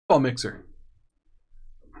football mixer.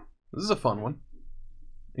 This is a fun one.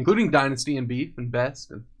 Including Dynasty and Beef and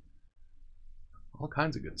Best and all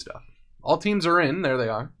kinds of good stuff. All teams are in. There they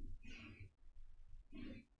are.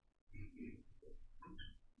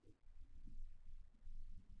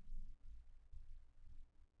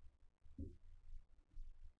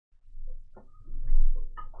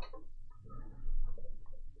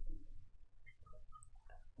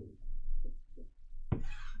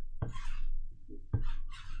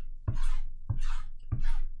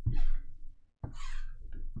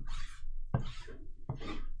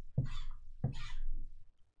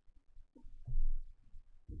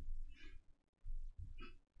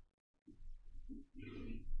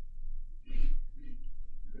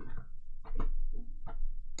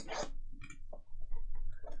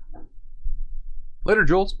 Later,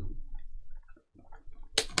 Jules.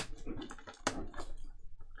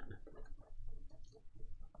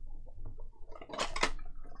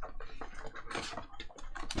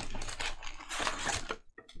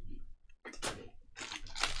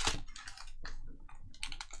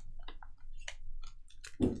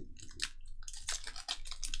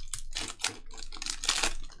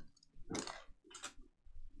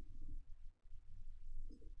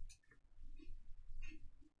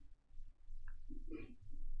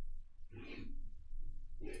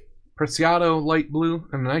 Preciado light blue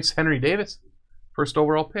and a nice Henry Davis. First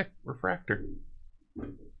overall pick, refractor.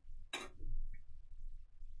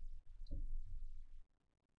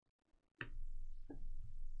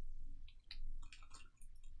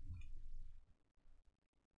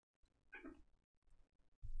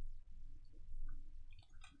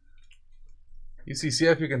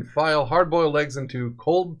 UCCF, you can file hard-boiled eggs into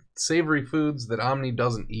cold, savory foods that Omni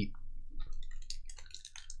doesn't eat.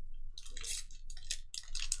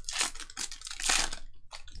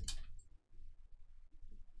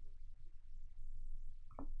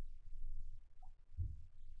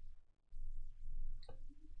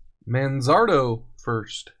 Manzardo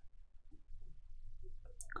first.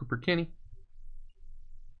 Cooper Kinney.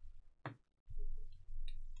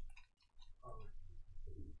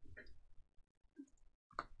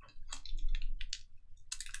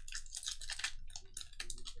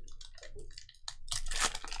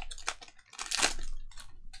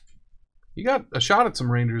 You got a shot at some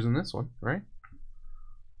Rangers in this one, right?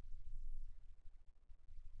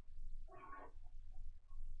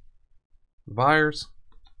 Vyers.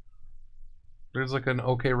 There's like an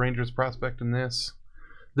okay Rangers prospect in this.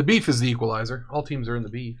 The Beef is the equalizer. All teams are in the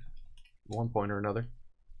Beef at one point or another.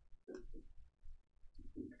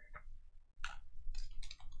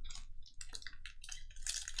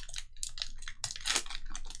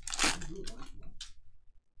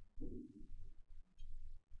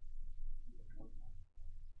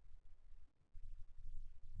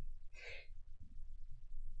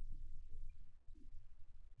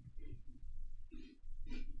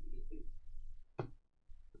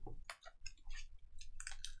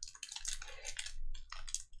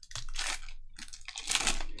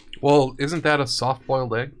 Well, isn't that a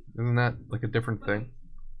soft-boiled egg? Isn't that like a different thing?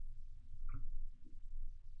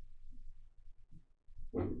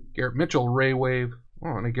 Garrett Mitchell, Ray Wave.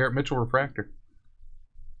 Oh, and a Garrett Mitchell refractor.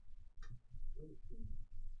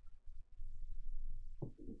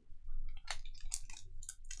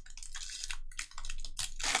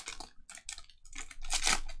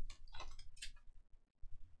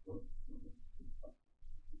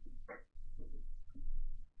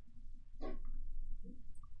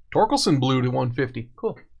 Torkelson blue to 150.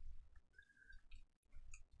 Cool.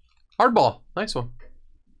 Hardball. Nice one.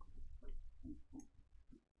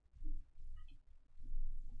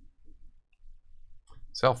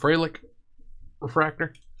 Sal Frelick.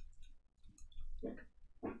 Refractor.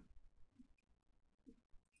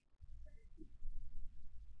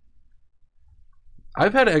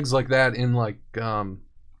 I've had eggs like that in like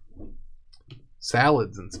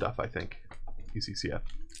salads and stuff, I think. UCCF.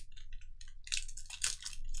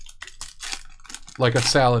 Like a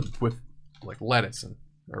salad with like lettuce and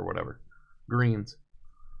or whatever. Greens.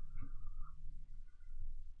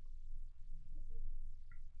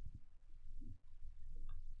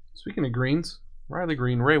 Speaking of greens, Riley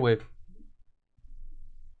Green, Ray Wave.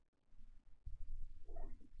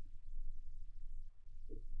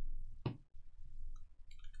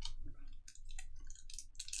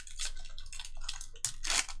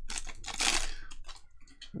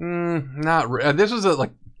 Not this was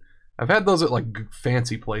like I've had those at like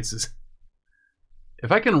fancy places.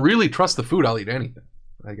 If I can really trust the food, I'll eat anything.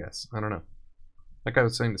 I guess. I don't know. Like I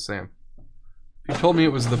was saying to Sam, if you told me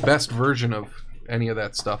it was the best version of any of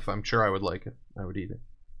that stuff, I'm sure I would like it. I would eat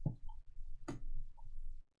it.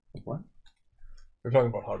 What? We're talking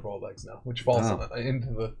about hard-boiled eggs now, which falls into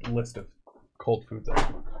the list of cold foods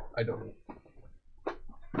I don't eat.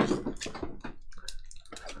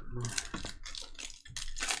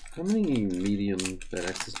 How many medium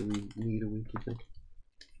FedExes do we need a week, you think?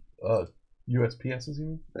 USPSs, you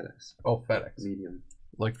mean? FedEx. Oh, FedEx. Medium.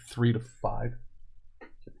 Like 3 to 5,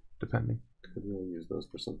 depending. Could really use those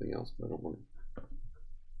for something else, but I don't want to.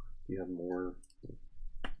 Do you have more?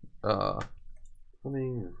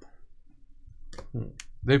 Plumbing?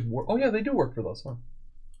 They've oh yeah, they do work for those, huh?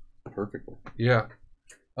 Perfectly. Yeah.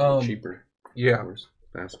 Cheaper. Yeah.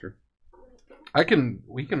 Faster.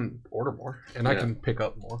 We can order more, and I can pick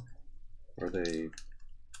up more. Are they?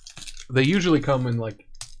 They usually come in like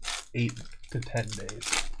 8 to 10 days.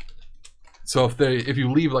 So if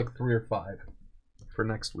you leave like 3 or 5 for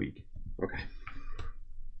next week. Okay.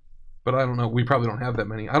 But I don't know. We probably don't have that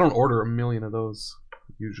many. I don't order a million of those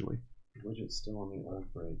usually. Widget's still on the old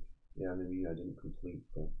break. Yeah, maybe I didn't complete,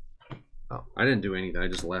 but I didn't do anything. I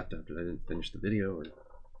just left after I didn't finish the video. Or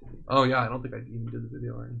oh yeah, I don't think I even did the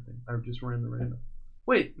video or anything. I just ran the random.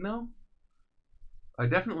 Wait, no. I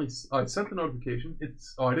definitely. I sent the notification.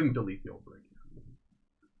 It's. Oh, I didn't delete the old break.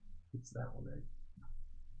 It's that one, right?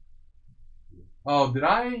 Oh, did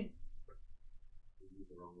I?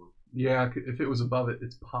 Yeah, if it was above it,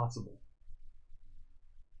 it's possible.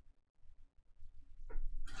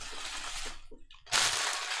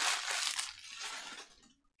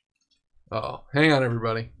 Uh-oh. Hang on,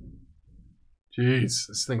 everybody. Jeez,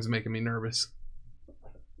 this thing's making me nervous.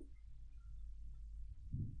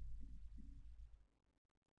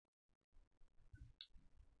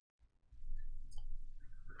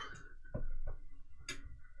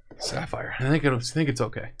 Sapphire. I think it's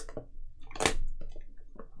okay.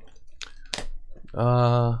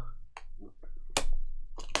 Oh,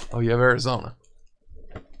 you have Arizona.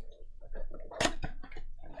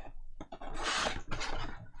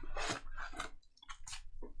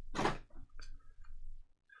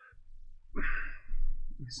 Let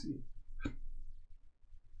me see.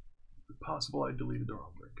 It's possible I deleted the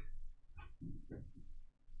wrong break.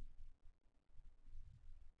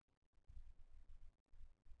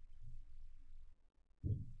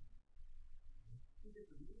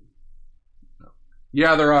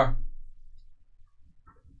 Yeah, there are.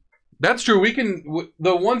 That's true. We can.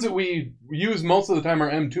 The ones that we use most of the time are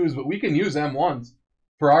M2s, but we can use M1s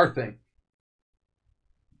for our thing.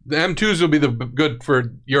 The M2s will be the good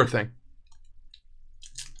for your thing.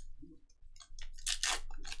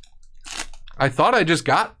 I thought I just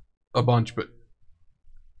got a bunch, but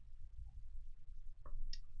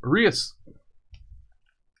Arias,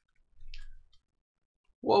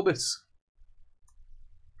 Wobus.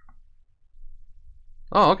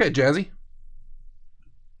 Oh, okay, Jazzy.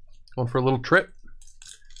 Going for a little trip.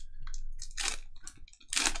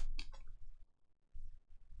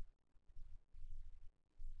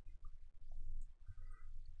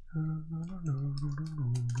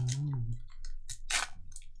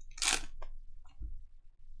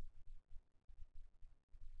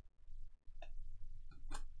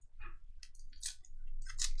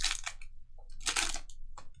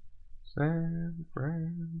 San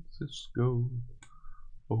Francisco,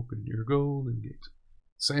 open your golden gates.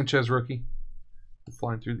 Sanchez rookie. We're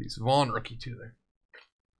flying through these. Vaughn rookie too there.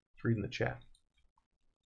 Just reading the chat.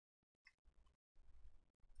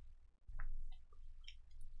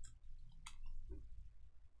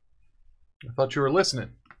 I thought you were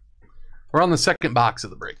listening. We're on the second box of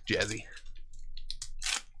the break, Jazzy.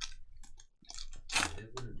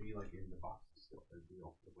 It wouldn't be like in the box still. It'd be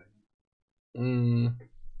off the way.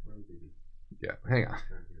 Yeah, hang on.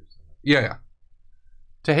 Yeah.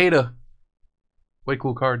 Tejeda. Way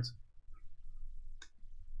cool cards.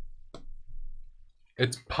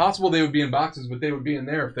 It's possible they would be in boxes, but they would be in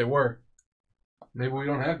there if they were. Maybe we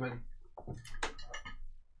don't have many.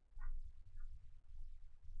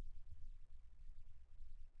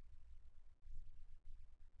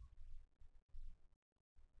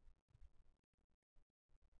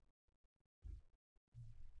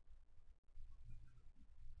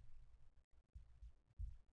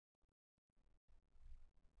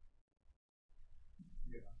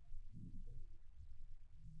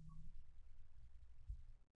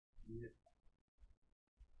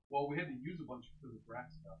 Well, we had to use a bunch for the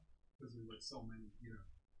brass stuff because there were so many, you know.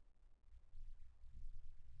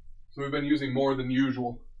 So we've been using more than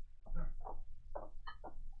usual.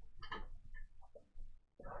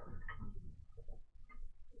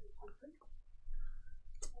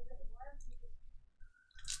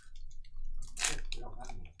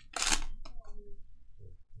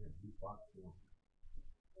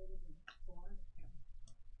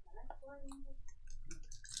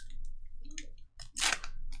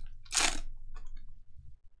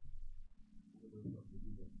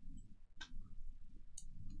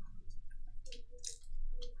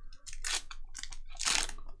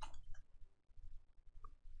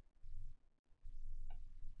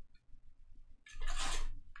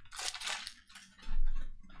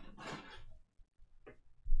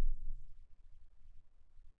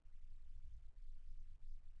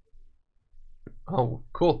 Oh,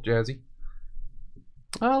 cool, Jazzy.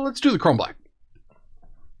 Let's do the Chrome Black.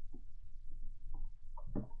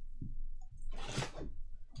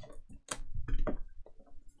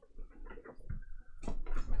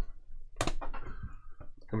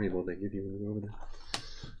 How many will they give you when you go over there?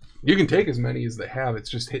 You can take as many as they have. It's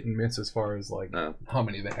just hit and miss as far as like how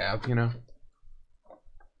many they have, you know.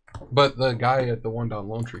 But the guy at the one down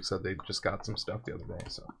Lone Tree said they just got some stuff the other day,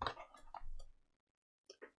 so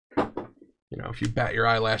you know, if you bat your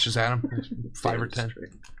eyelashes at them, 5 or 10.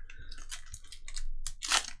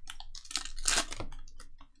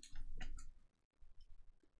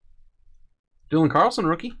 Dylan Carlson,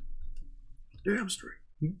 rookie. Damn straight.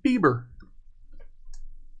 Bieber.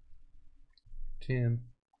 10.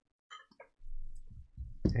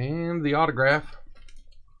 And the autograph.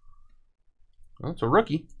 Well, it's a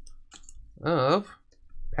rookie of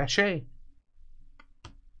Pache.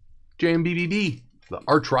 JMBBB, the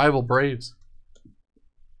arch rival Braves.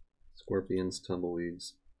 Scorpions,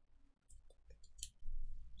 Tumbleweeds.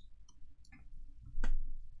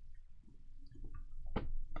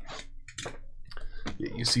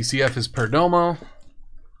 UCCF is Perdomo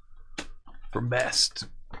from Best.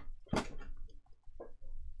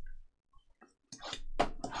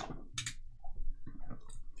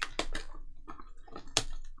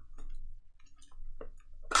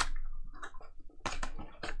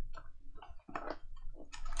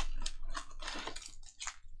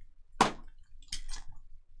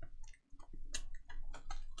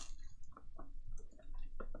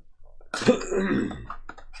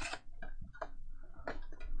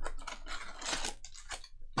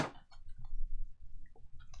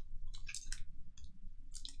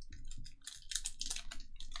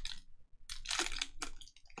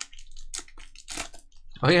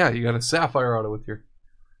 Oh yeah, you got a Sapphire auto with your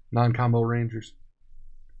non-combo Rangers.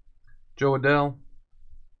 Joe Adell.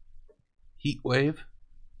 Heat Wave.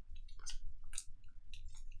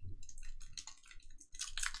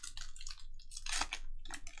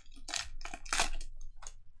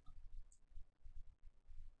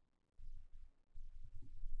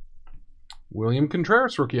 William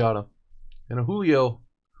Contreras rookie auto. And a Julio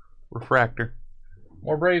refractor.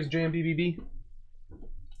 More Braves, JMBBB.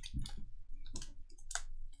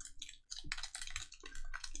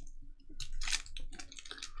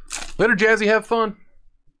 Later, Jazzy. Have fun.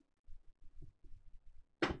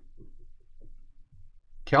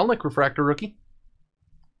 Kelnick refractor rookie.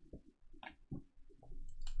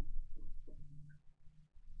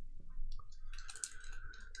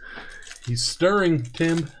 He's stirring,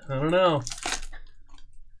 Tim. I don't know.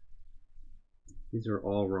 These are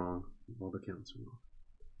all wrong. All the counts are wrong.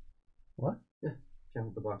 What? Yeah.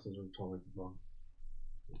 Count the boxes are totally wrong.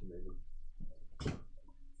 That's amazing.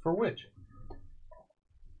 For which?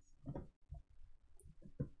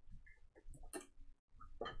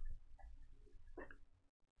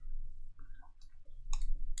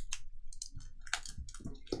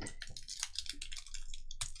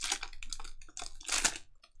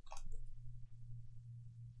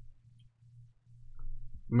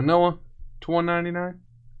 Manoa to 199.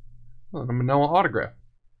 Oh, a Manoa autograph.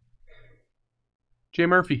 Jay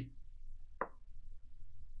Murphy.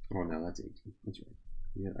 Oh no, that's 18. That's right.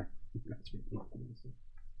 Yeah, that's right.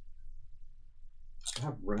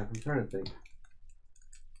 Stop, Brad. I'm trying to think.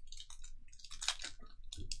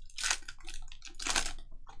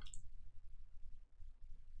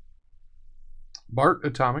 Bart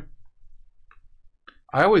Atomic.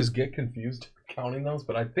 I always get confused counting those,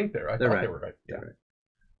 but I think they're right. They were right. Yeah. Right.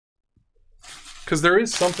 Because there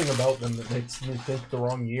is something about them that makes me think the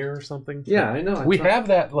wrong year or something. Yeah, I know. We have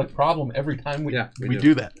that like problem every time we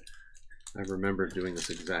do that. I remember doing this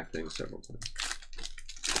exact thing several times.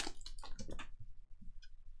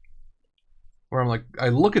 Where I'm like, I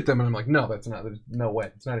look at them and I'm like, no, that's not. There's no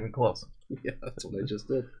way. It's not even close. Yeah, that's what I just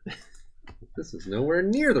did. This is nowhere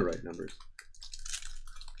near the right numbers.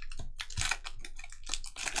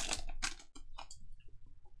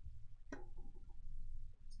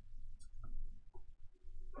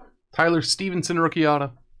 Tyler Stevenson rookie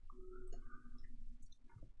auto.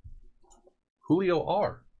 Julio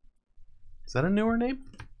R. Is that a newer name?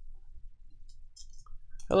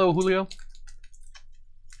 Hello, Julio.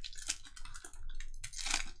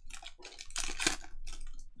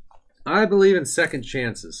 I believe in second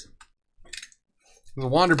chances. The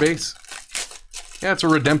Wander base. Yeah, it's a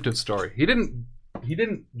redemptive story. He didn't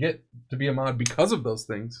get to be a mod because of those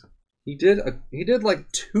things. He did like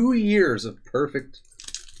 2 years of perfect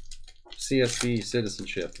CSV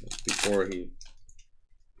citizenship before he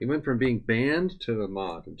went from being banned to a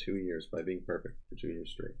mod in 2 years by being perfect for 2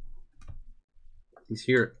 years straight. He's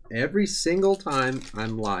here every single time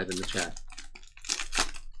I'm live in the chat.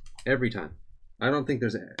 Every time. I don't think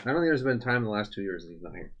there's been a time in the last 2 years that he's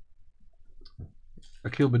not here.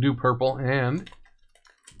 Akil Baddoo purple and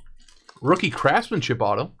rookie craftsmanship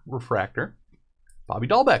auto refractor. Bobby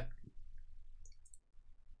Dahlbeck.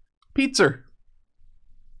 Pizza.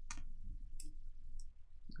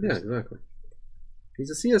 Yeah, exactly. He's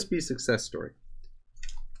a CSB success story.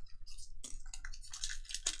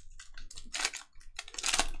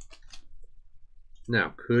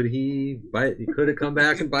 Now, could he bite? He could have come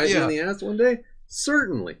back and bite you in the ass one day?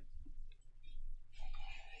 Certainly.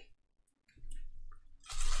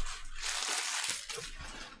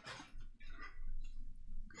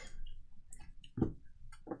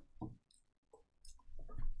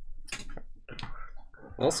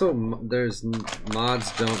 Also, there's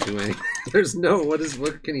mods don't do anything. There's no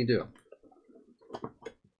what can he do?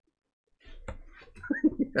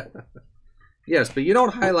 Yeah. Yes, but you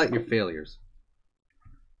don't highlight your failures.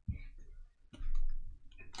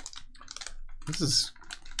 This is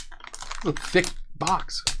a thick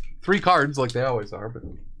box. 3 cards like they always are, but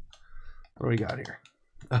what do we got here?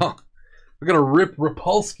 Oh, we're gonna Rip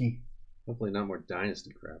Rapolsky. Hopefully not more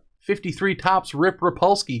Dynasty crap. 53 tops Rip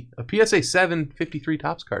Rapolsky. A PSA 7 53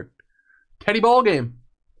 tops card. Teddy Ballgame.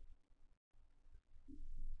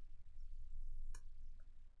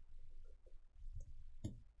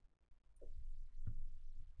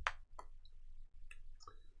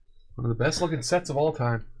 One of the best looking sets of all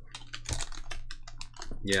time.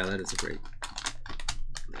 Yeah, that is a great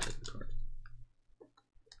card.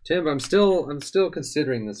 Tim, I'm still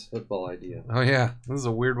considering this football idea. Oh yeah, this is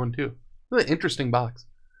a weird one too. This is an interesting box.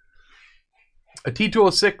 A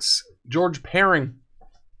T206 George Paring.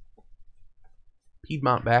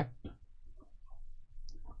 Piedmont back.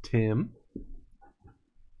 Tim.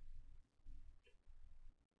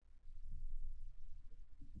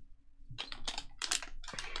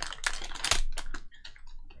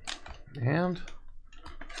 And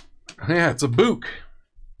yeah, it's a Book.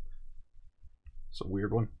 It's a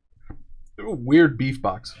weird one. A weird beef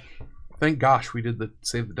box. Thank gosh we did the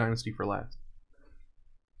Save the Dynasty for last.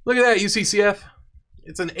 Look at that, UCCF.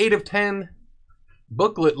 It's an 8 of 10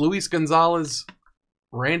 booklet. Luis Gonzalez,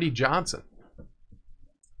 Randy Johnson.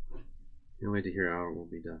 Can't wait to hear how it will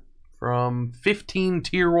be done. From 15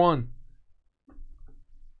 Tier 1.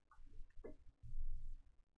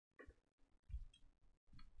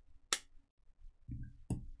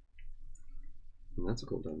 That's a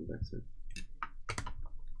cool Diamondback set.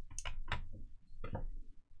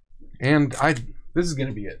 And this is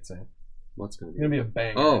gonna be it, Sam. What's gonna be? It's gonna be a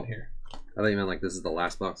bang in here. I thought you meant like this is the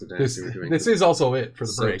last box of Dynasty we're doing. This is also it for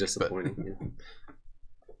the so break. Disappointing. Yeah.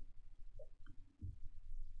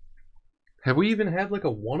 Have we even had like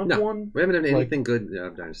a one of one? We haven't had anything good out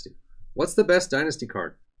of Dynasty. What's the best Dynasty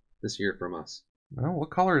card this year from us? Oh,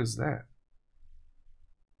 what color is that?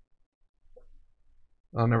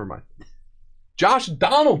 Oh, never mind. Josh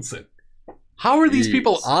Donaldson. How are these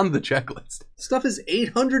people on the checklist? Stuff is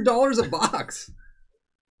 $800 a box.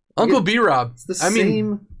 Uncle B-Rob. I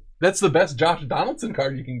mean, that's the best Josh Donaldson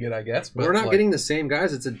card you can get, I guess. But we're not getting the same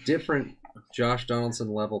guys. It's a different Josh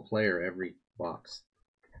Donaldson level player every box.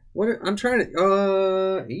 What I'm trying to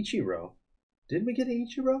Ichiro. Did we get an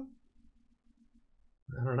Ichiro?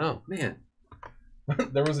 I don't know. Man.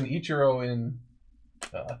 There was an Ichiro in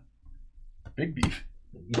Big Beef.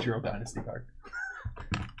 An Ichiro Dynasty card.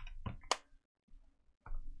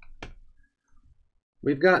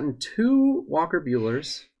 We've gotten 2 Walker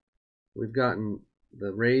Buehlers. We've gotten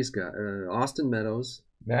the Rays got Austin Meadows,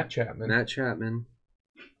 Matt Chapman,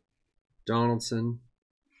 Donaldson.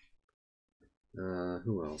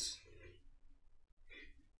 Who else?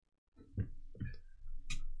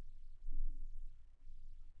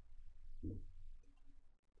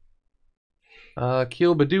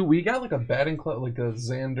 Akil Baddoo. We got like a batting club, like a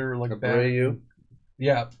Xander, like a Abreu.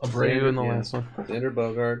 Yeah, Abreu in the last one. Xander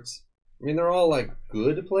Bogaerts. I mean, they're all like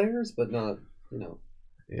good players, but not,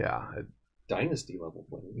 Yeah. Dynasty level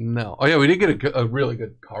players. No. Oh yeah, we did get a really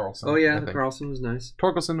good Carlson. Oh yeah, the Carlson was nice.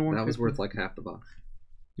 Torkelson to 150. That was worth like half the box.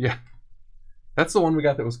 Yeah. That's the one we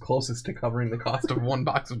got that was closest to covering the cost of one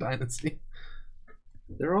box of Dynasty.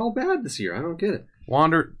 They're all bad this year. I don't get it.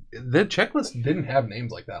 Wander. The checklist didn't have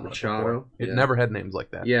names like that. Machado. It never had names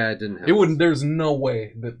like that. Yeah, it didn't have. It wouldn't. There's no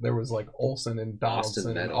way that there was like Olsen and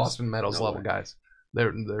Donaldson and Austin Meadows no level way. guys.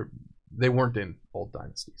 They weren't in old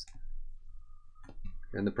dynasties.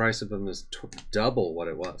 And the price of them is double what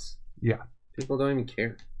it was. Yeah. People don't even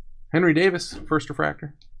care. Henry Davis, first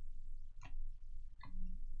refractor.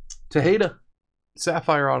 Tejeda,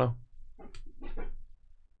 Sapphire Auto.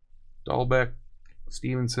 Dahlbeck,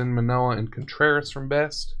 Stevenson, Manoah, and Contreras from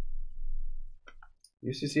Best.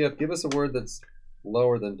 UCCF, give us a word that's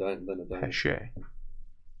lower than a Dynasty. Pache.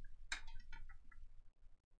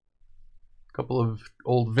 Couple of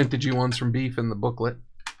old vintagey ones from Beef in the booklet.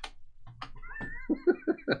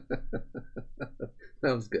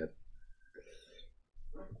 That was good.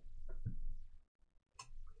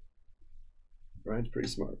 Brian's pretty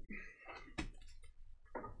smart.